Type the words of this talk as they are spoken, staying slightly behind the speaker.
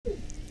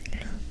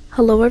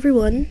Hello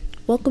everyone,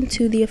 welcome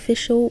to the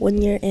official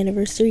 1-year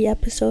anniversary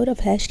episode of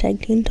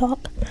 #Teen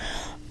Talk.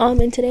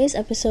 In today's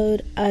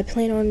episode, I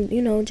plan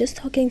on, just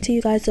talking to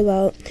you guys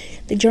about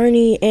the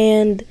journey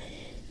and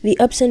the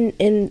ups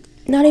and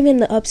not even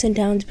the ups and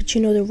downs, but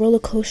the roller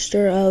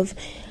coaster of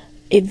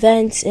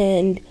events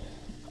and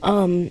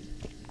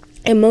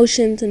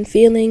emotions and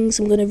feelings.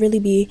 I'm going to really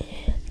be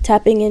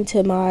tapping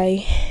into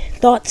my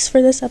thoughts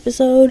for this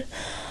episode.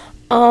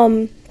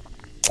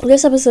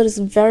 This episode is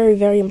very,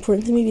 very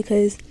important to me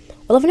because,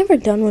 I've never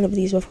done one of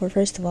these before,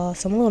 first of all,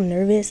 so I'm a little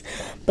nervous,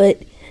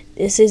 but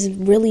this has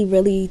really,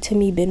 really, to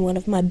me, been one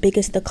of my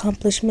biggest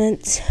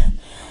accomplishments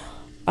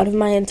out of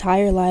my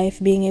entire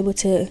life, being able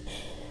to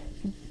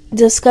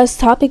discuss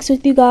topics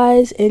with you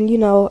guys and,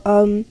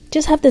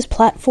 just have this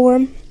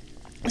platform.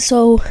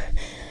 So,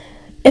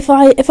 if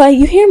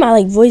you hear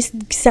my, voice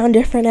sound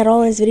different at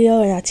all in this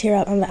video and I tear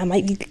up, I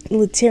might be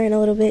tearing a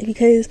little bit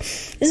because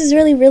this is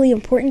really, really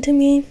important to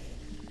me.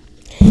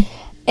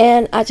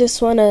 And I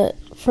just want to,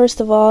 first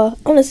of all,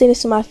 I want to say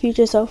this to my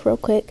future self real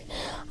quick.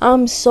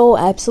 I'm so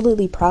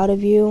absolutely proud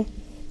of you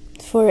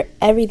for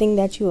everything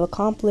that you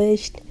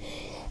accomplished.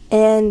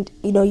 And,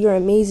 you're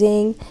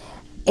amazing.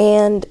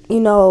 And,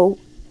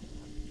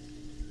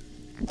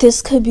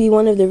 this could be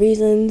one of the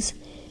reasons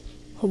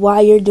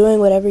why you're doing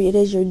whatever it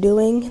is you're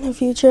doing in the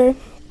future.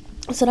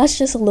 So that's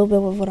just a little bit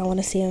of what I want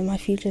to see in my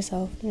future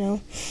self,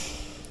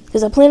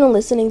 Because I plan on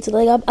listening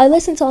to, I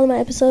listen to all of my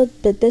episodes,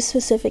 but this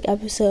specific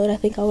episode, I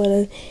think I want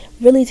to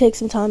really take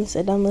some time to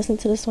sit down and listen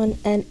to this one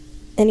at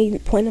any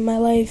point in my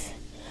life.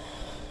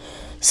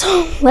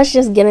 So, let's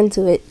just get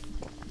into it.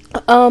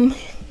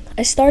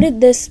 I started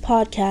this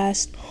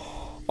podcast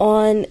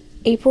on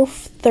April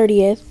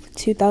 30th,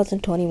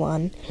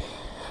 2021.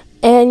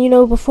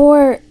 And,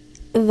 before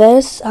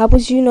this, I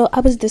was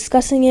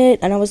discussing it,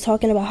 and I was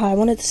talking about how I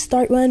wanted to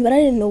start one, but I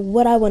didn't know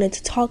what I wanted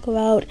to talk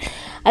about.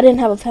 I didn't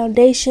have a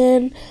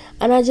foundation,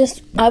 and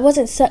I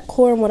wasn't set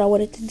core on what I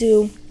wanted to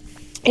do.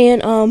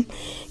 And,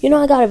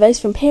 I got advice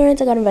from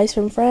parents, I got advice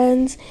from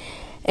friends,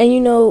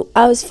 and,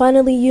 I was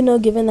finally,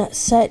 given that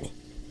set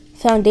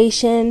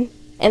foundation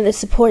and the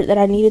support that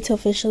I needed to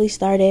officially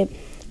start it.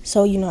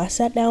 So, I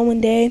sat down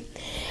one day,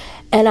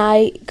 and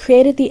I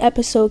created the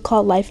episode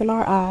called Life in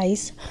Our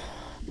Eyes.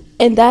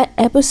 And that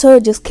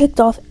episode just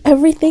kicked off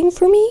everything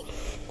for me.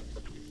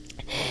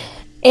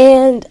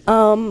 And,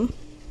 oh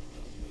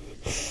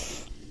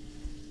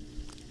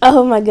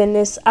my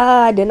goodness,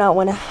 I didn't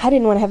want to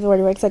have the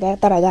word works. I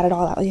thought I got it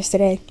all out last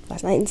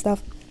night and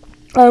stuff.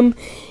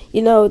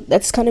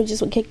 That's kind of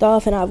just what kicked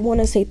off. And I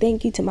want to say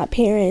thank you to my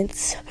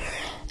parents.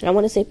 And I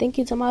want to say thank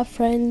you to my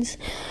friends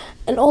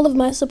and all of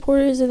my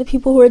supporters and the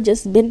people who have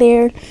just been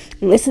there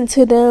and listened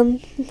to them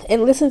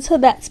and listened to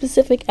that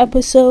specific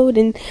episode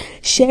and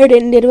shared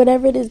it and did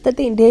whatever it is that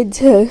they did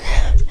to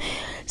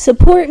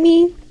support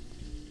me.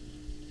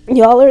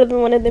 Y'all are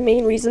one of the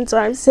main reasons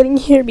why I'm sitting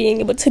here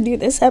being able to do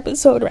this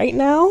episode right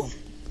now.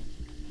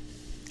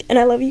 And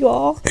I love you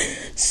all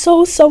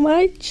so, so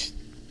much.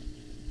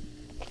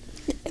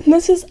 And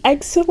this is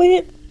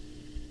excellent.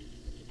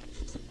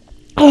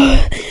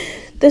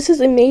 This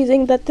is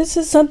amazing that this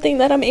is something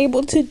that I'm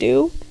able to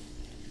do.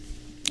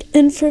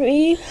 And for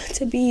me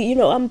to be,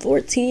 I'm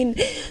 14,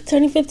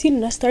 turning 15,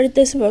 and I started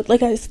this when I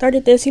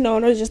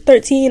was just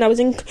 13. I was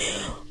in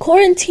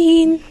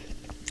quarantine.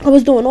 I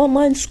was doing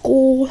online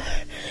school.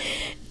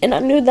 And I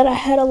knew that I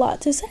had a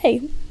lot to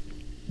say.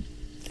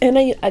 And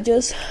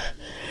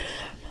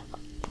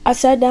I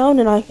sat down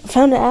and I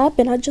found an app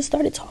and I just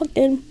started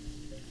talking.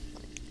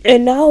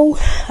 And now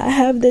I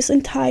have this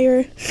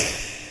entire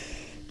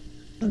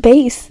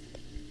base.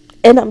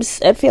 And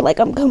I feel like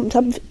I'm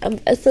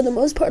for the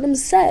most part, I'm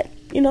set,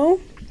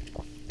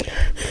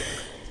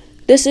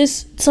 This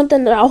is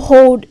something that I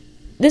hold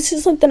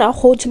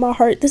to my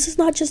heart. This is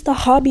not just a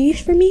hobby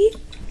for me,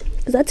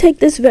 because I take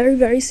this very,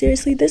 very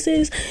seriously. This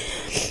is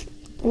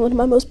one of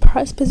my most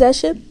prized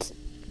possessions.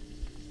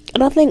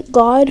 And I thank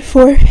God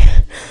for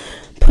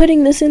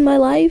putting this in my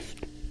life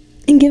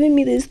and giving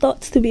me these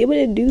thoughts to be able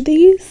to do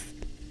these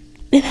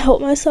and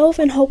help myself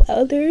and help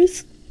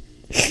others.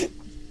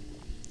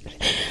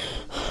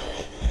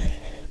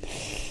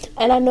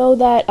 And I know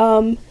that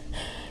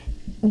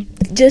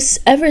just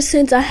ever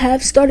since I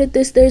have started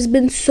this, there's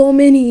been so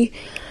many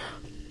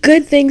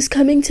good things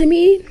coming to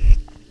me,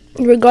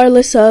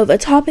 regardless of a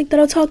topic that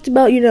I talked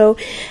about. I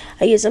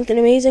get something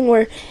amazing,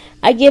 or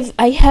I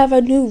have a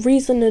new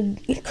reason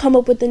to come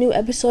up with a new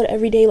episode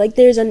every day. Like,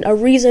 there's a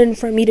reason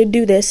for me to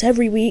do this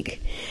every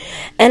week.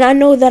 And I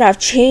know that I've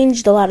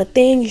changed a lot of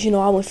things.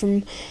 I went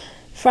from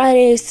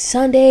Fridays to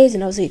Sundays,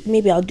 and I was like,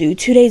 maybe I'll do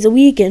 2 days a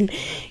week, and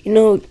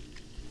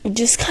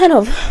just kind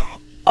of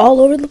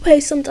all over the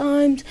place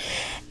sometimes.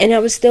 And I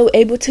was still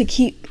able to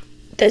keep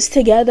this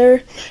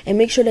together and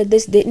make sure that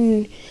this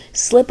didn't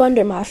slip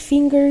under my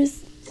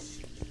fingers.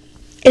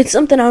 It's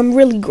something I'm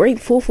really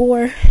grateful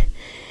for.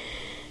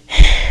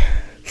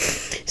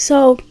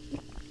 So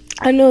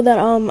I know that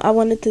I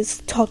wanted to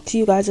talk to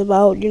you guys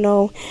about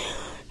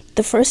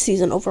the first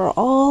season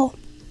overall.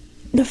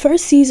 The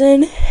first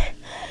season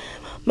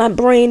my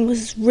brain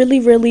was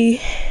really,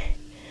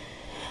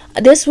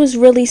 this was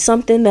really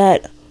something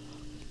that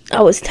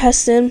I was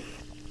testing,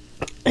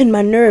 and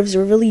my nerves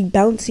were really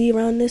bouncy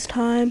around this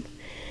time.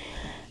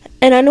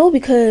 And I know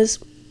because,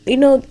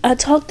 I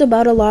talked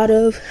about a lot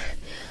of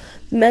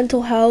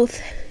mental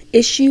health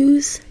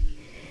issues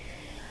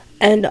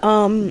and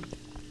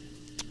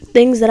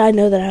things that I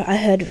know that I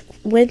had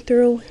went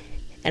through,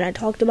 and I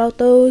talked about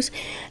those,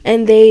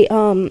 and they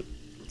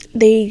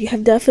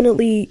have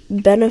definitely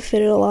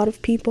benefited a lot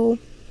of people.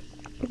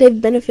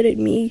 They've benefited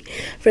me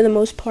for the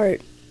most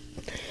part.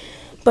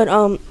 But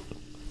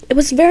it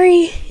was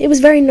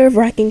very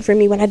nerve-wracking for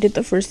me when I did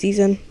the first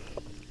season.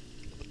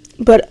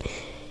 But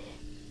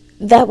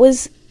that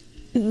was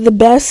the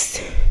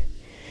best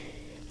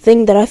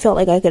thing that I felt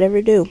like I could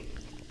ever do.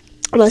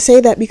 And I say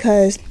that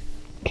because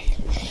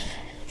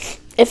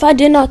if I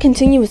did not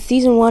continue with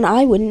season 1,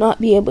 I would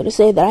not be able to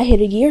say that I hit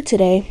a year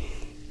today.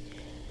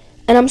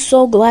 And I'm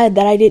so glad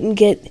that I didn't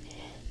get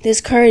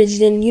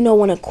discouraged and,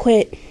 want to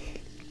quit.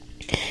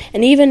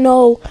 And even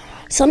though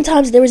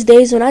sometimes there was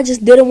days when I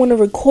just didn't want to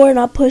record and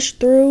I pushed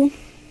through,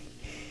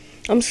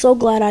 I'm so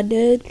glad I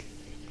did.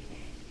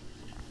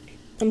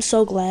 I'm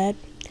so glad.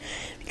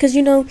 Because,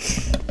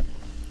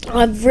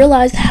 I've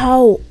realized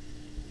how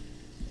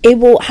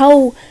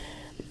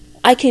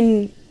I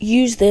can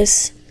use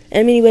this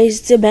in many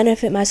ways to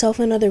benefit myself,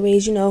 in other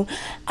ways.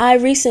 I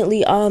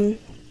recently, I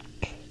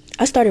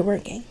started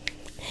working.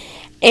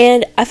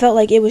 And I felt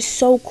like it was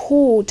so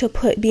cool to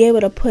be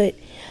able to put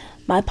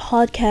my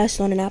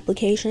podcast on an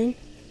application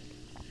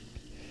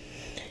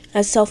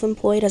as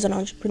self-employed, as an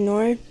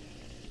entrepreneur,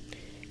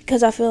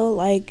 because I feel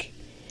like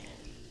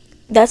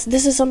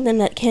this is something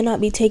that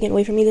cannot be taken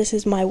away from me. This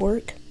is my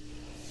work,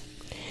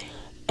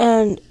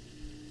 and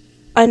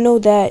I know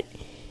that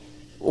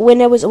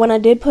when I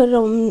did put it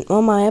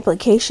on my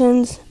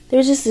applications, there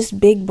was just this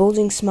big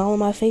bulging smile on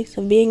my face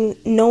of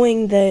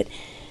knowing that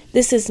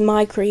this is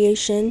my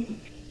creation.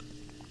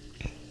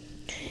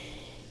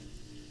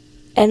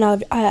 And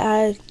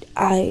I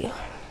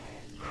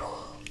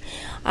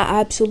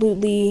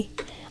absolutely,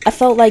 I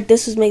felt like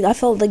I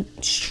felt like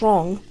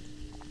strong.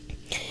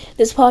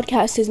 This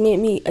podcast has made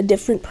me a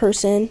different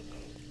person.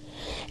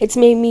 It's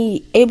made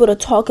me able to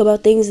talk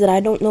about things that I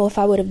don't know if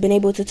I would have been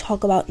able to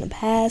talk about in the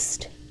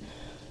past.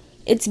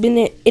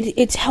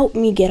 It's helped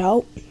me get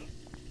out.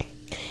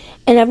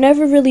 And I've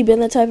never really been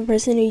the type of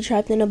person to be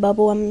trapped in a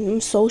bubble.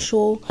 I'm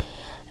social,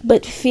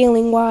 but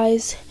feeling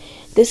wise,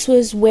 this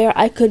was where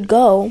I could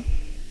go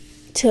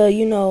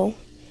to,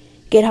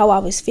 get how I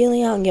was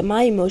feeling out and get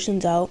my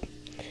emotions out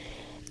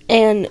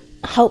and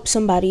help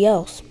somebody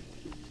else.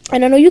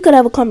 And I know you could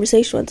have a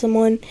conversation with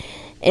someone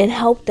and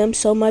help them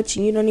so much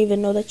and you don't even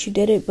know that you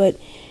did it, but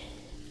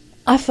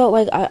I felt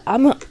like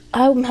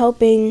I'm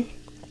helping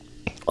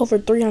over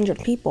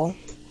 300 people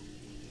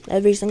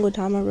every single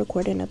time I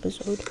record an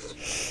episode.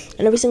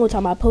 And every single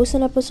time I post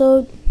an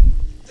episode,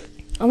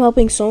 I'm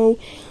helping so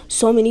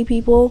many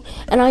people,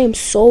 and I am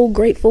so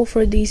grateful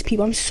for these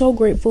people. I'm so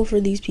grateful for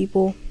these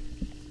people.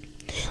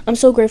 I'm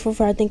so grateful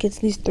for, I think it's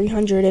these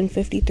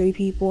 353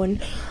 people,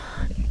 and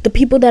the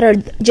people that are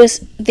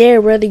just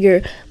there, whether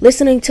you're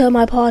listening to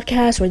my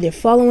podcast or they're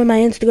following my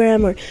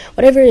Instagram or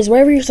whatever it is,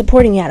 wherever you're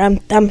supporting at.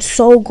 I'm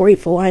so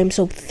grateful. I am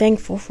so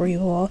thankful for you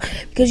all,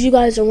 because you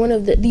guys are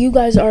you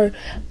guys are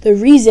the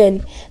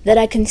reason that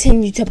I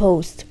continue to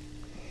post.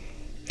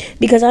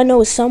 Because I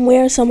know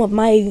somewhere some of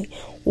my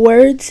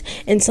words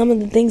and some of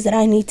the things that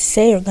I need to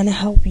say are going to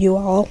help you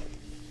all.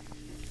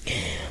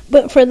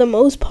 But for the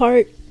most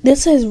part,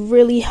 this has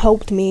really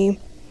helped me.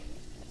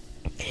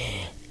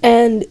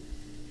 And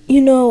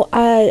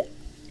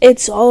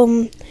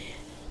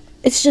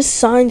it's just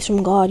signs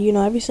from God.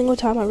 Every single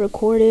time I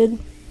recorded,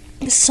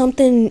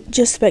 something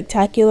just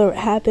spectacular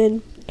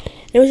happened.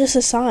 It was just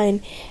a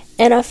sign.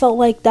 And I felt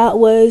like that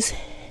was,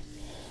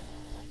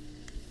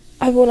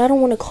 I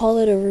don't want to call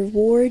it a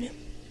reward,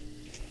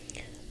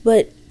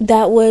 but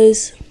that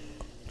was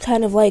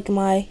kind of like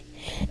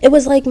it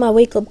was like my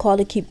wake-up call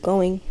to keep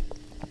going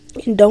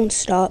and don't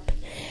stop.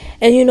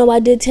 And, I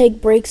did take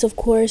breaks, of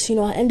course.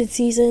 I ended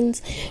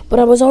seasons, but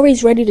I was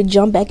always ready to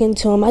jump back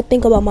into them. I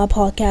think about my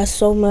podcast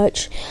so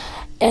much,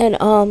 and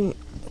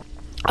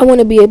I want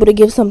to be able to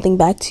give something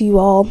back to you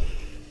all,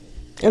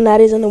 and that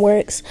is in the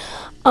works.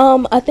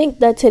 I think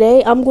that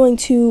today I'm going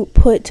to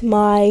put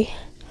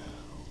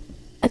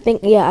I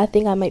think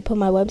I might put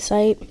my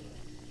website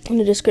in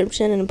the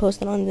description and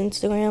post it on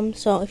Instagram.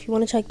 So if you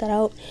want to check that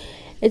out,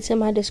 it's in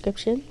my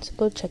description. So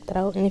go check that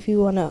out. And if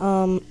you want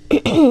to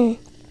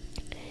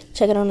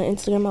check it on the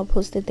Instagram, I'll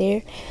post it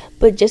there.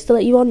 But just to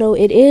let you all know,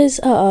 it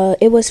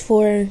was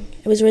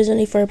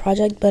originally for a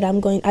project, but I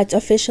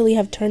officially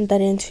have turned that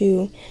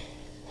into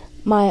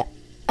my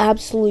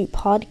absolute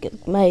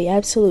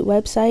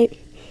website.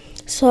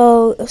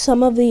 So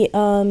some of the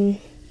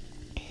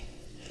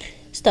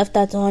stuff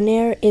that's on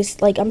there is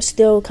I'm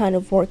still kind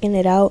of working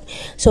it out.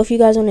 So if you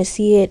guys want to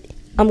see it,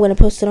 I'm going to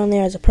post it on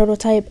there as a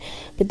prototype.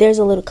 But there's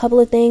a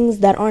couple of things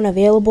that aren't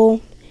available.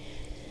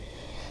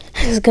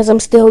 because I'm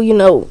still,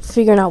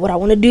 figuring out what I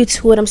want to do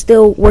to it. I'm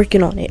still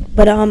working on it.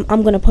 But I'm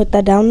going to put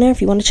that down there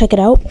if you want to check it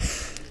out.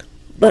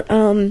 But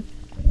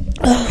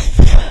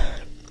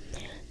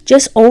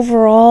just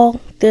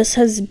overall, this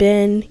has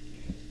been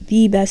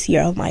the best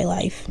year of my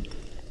life.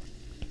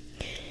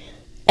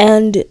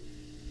 And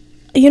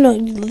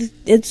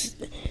it's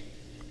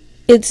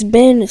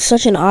been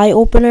such an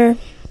eye-opener,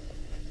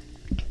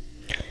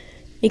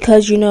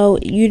 because you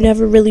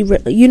never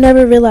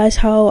realize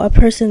how a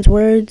person's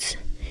words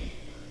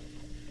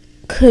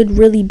could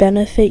really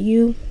benefit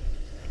you.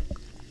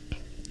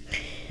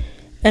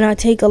 And I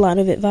take a lot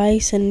of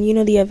advice, and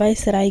the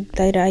advice that I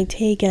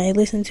take and I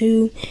listen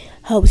to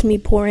helps me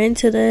pour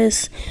into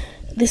this.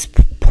 This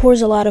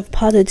pours a lot of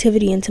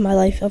positivity into my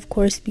life, of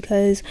course,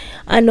 because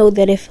I know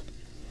that if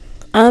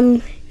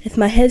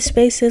my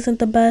headspace isn't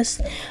the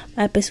best,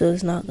 my episode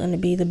is not going to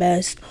be the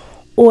best.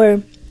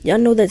 Or I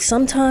know that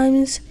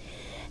sometimes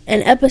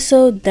an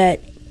episode that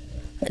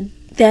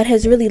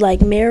has really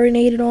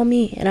marinated on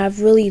me, and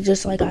I've really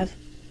just I've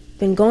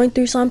been going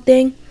through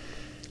something,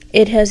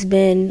 it has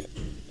been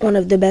one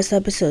of the best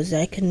episodes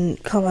that I can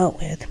come out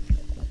with.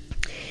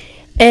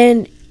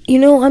 And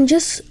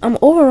I'm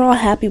overall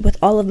happy with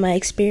all of my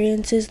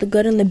experiences, the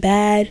good and the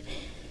bad,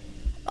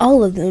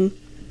 all of them,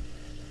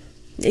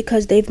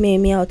 because they've made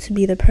me out to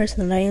be the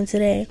person that I am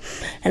today.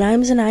 And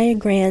I'm Zanaya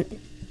Grant,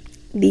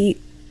 the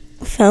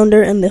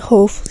founder and the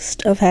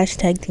host of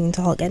 #Teen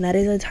Talk, and that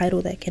is a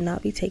title that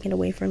cannot be taken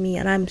away from me,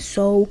 and I'm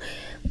so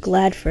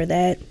glad for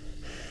that.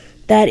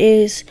 That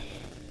is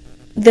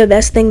the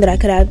best thing that I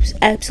could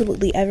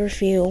absolutely ever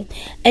feel.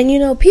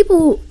 And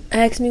people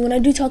ask me when I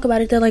do talk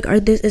about it, they're like,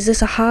 is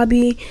this a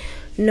hobby?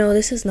 No,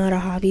 this is not a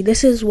hobby.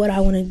 This is what I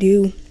want to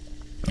do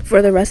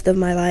for the rest of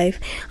my life.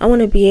 I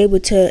want to be able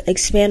to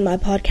expand my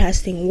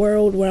podcasting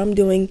world, where I'm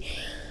doing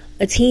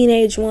a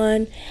teenage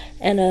one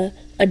and a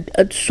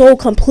so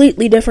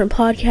completely different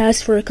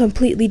podcast for a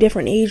completely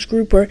different age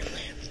group, or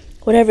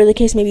whatever the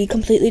case may be,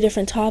 completely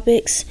different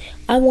topics.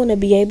 I want to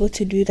be able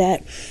to do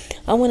that.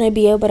 I want to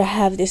be able to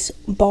have this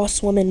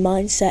boss woman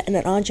mindset and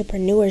an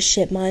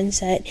entrepreneurship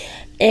mindset,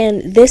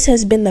 and this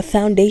has been the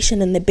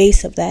foundation and the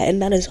base of that,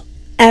 and that is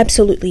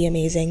absolutely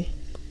amazing.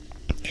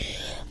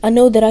 I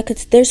know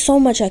that there's so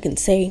much I can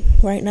say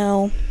right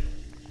now,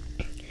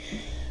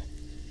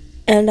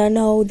 and I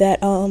know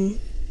that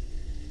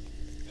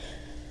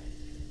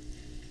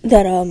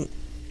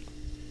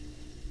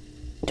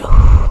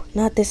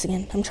not this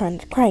again. I'm trying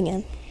to cry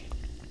again.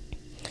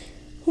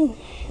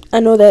 I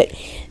know that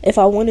if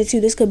I wanted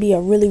to, this could be a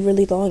really,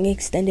 really long,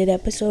 extended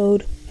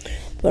episode.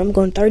 But I'm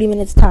going 30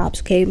 minutes tops,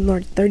 okay?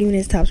 More 30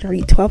 minutes tops.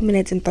 Already 12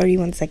 minutes and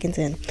 31 seconds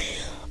in.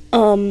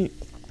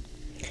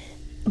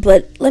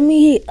 But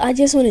I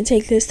just want to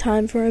take this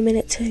time for a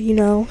minute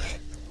to,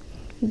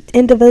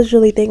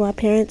 individually thank my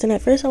parents. And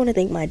at first I want to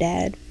thank my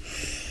dad.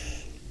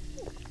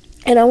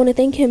 And I want to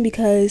thank him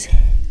because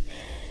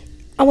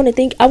I want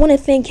to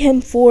thank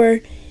him for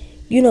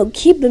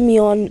keeping me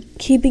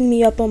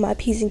up on my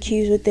P's and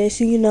Q's with this,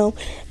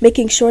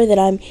 making sure that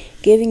I'm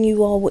giving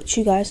you all what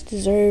you guys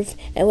deserve,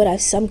 and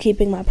I'm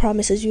keeping my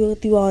promises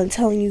with you all, and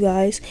telling you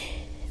guys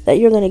that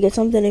you're going to get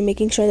something, and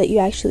making sure that you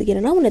actually get it.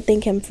 And I want to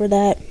thank him for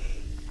that.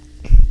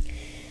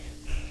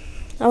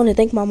 I want to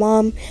thank my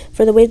mom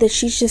for the way that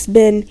she's just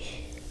been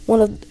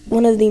one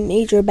of the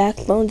major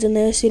backbones in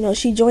this.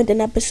 She joined an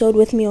episode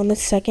with me on the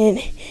second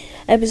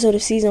episode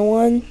of season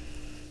 1.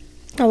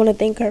 I want to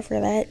thank her for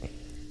that.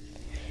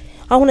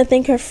 I want to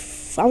thank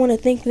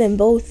them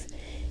both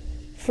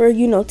for,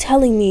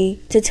 telling me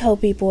to tell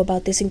people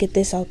about this and get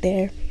this out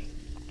there.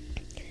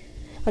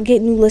 I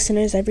get new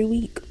listeners every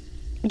week,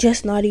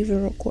 just not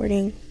even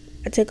recording.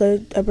 I took a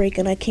break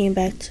and I came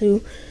back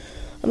to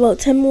about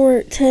 10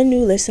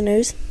 new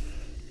listeners,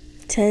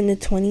 10 to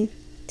 20,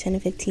 10 to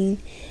 15.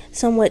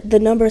 Somewhat, the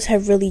numbers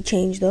have really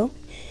changed though.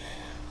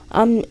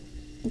 I'm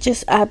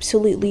just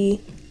absolutely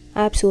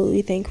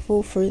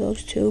thankful for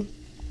those two.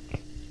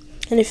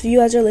 And if you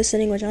guys are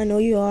listening, which I know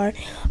you are,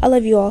 I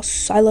love you all.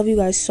 I love you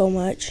guys so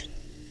much.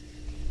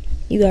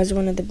 You guys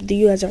are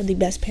the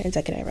best parents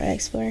I could ever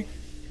ask for.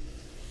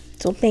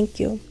 So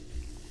thank you.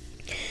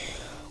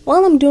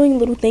 While I'm doing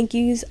little thank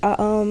yous, I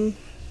want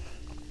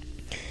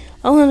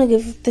to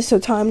give this a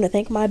time to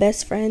thank my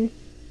best friend,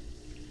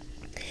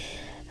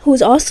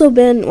 who's also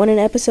been on an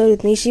episode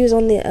with me. She was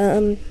on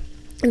the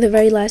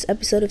very last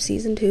episode of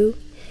season 2.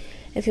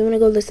 If you want to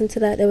go listen to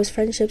that, there was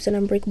Friendships and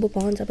Unbreakable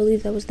Bonds. I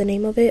believe that was the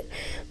name of it.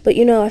 But,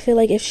 I feel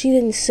like if she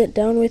didn't sit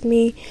down with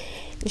me,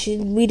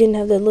 and we didn't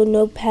have the little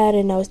notepad,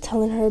 and I was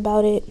telling her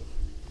about it,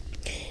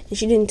 and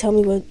she didn't tell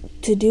me what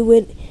to do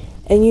with,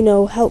 and,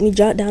 help me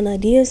jot down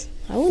ideas,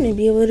 I wouldn't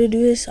be able to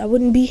do this. I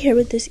wouldn't be here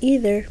with this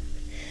either.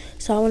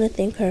 So I want to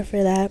thank her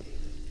for that.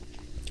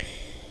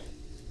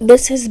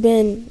 This has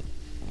been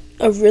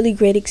a really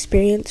great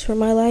experience for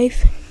my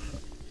life.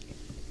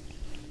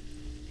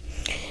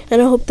 And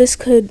I hope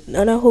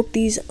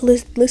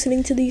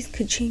listening to these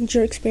could change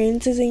your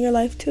experiences in your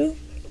life too,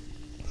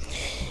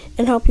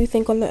 and help you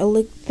think on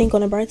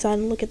the bright side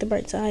and look at the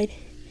bright side,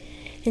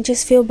 and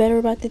just feel better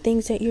about the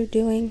things that you're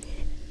doing.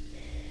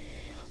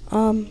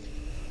 I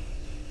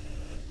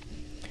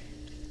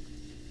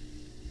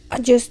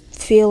just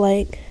feel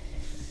like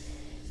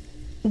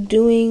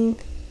doing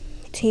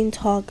Teen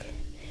Talk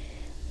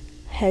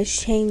has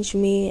changed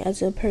me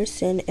as a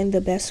person in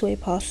the best way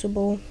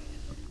possible.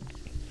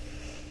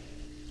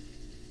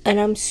 And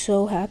I'm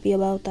so happy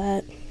about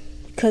that,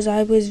 because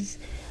I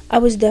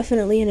was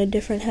definitely in a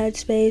different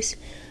headspace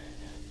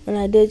when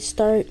I did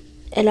start.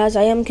 And as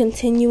I am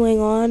continuing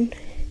on,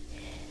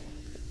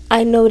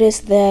 I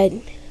noticed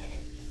the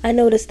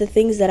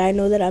things that I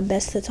know that I'm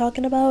best at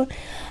talking about.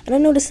 And I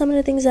noticed some of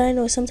the things that I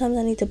know sometimes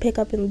I need to pick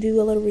up and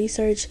do a little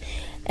research.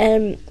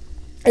 And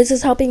this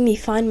is helping me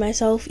find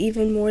myself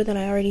even more than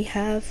I already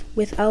have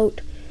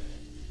without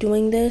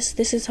doing this.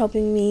 This is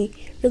helping me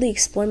really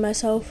explore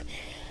myself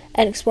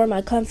and explore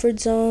my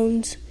comfort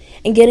zones,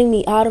 and getting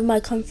me out of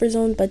my comfort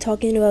zone by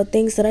talking about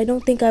things that I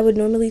don't think I would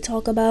normally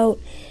talk about.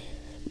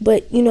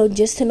 But,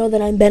 just to know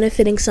that I'm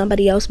benefiting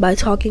somebody else by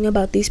talking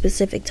about these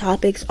specific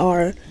topics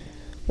are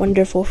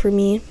wonderful for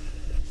me.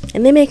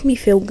 And they make me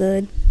feel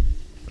good.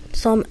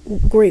 So I'm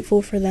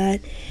grateful for that.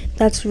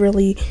 That's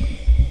really,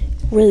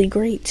 really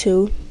great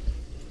too.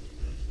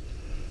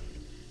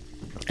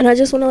 And I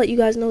just want to let you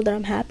guys know that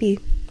I'm happy.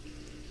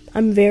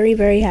 I'm very,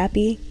 very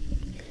happy.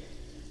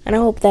 And I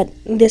hope that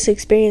this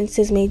experience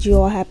has made you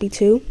all happy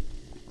too.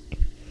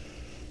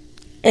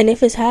 And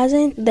if it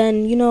hasn't,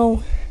 then,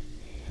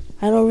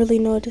 I don't really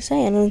know what to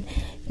say. And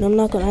I'm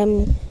not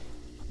gonna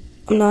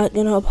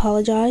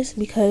apologize,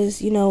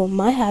 because,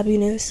 my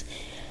happiness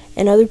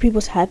and other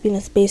people's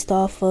happiness based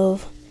off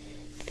of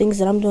things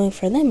that I'm doing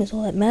for them is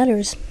all that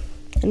matters.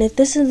 And if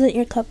this isn't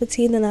your cup of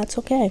tea, then that's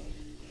okay.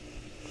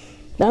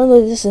 But I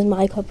know this is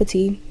my cup of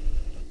tea.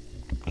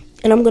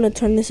 And I'm gonna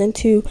turn this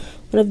into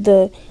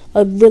a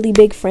really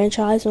big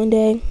franchise one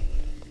day.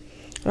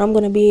 And I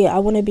want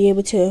to be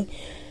able to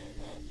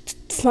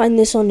find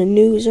this on the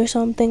news or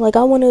something. Like,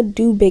 I want to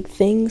do big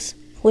things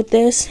with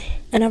this,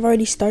 and I've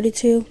already started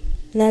to.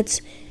 And that's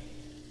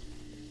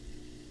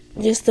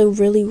just a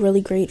really,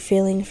 really great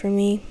feeling for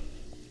me.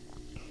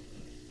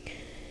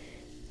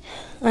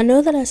 I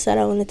know that I said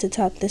I wanted to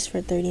top this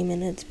for 30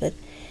 minutes, but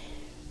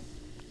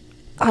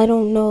I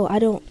don't know. I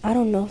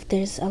don't know if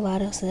there's a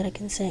lot else that I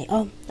can say.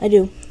 Oh, I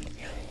do.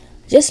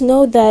 Just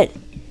know that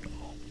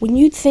when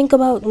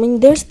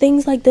there's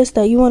things like this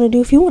that you want to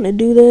do, if you want to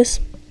do this,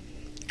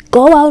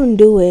 go out and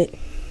do it.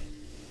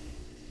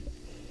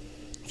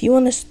 If you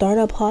want to start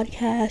a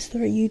podcast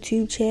or a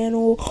YouTube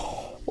channel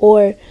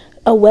or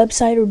a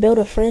website or build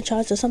a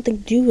franchise or something,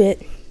 do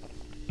it.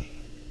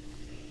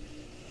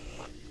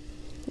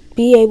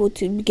 Be able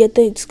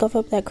to scuff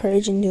up that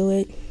courage and do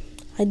it.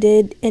 I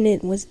did, and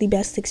it was the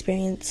best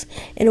experience.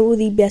 And it will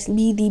be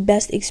the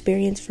best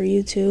experience for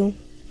you too.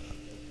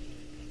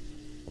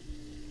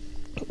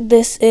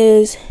 This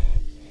is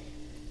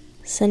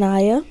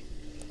Sanaya,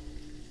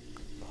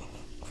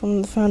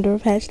 from the founder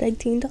of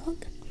 #TeenTalk,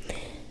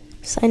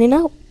 signing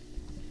out.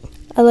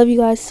 I love you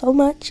guys so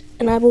much,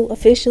 and I will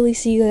officially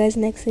see you guys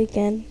next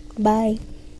weekend. Bye.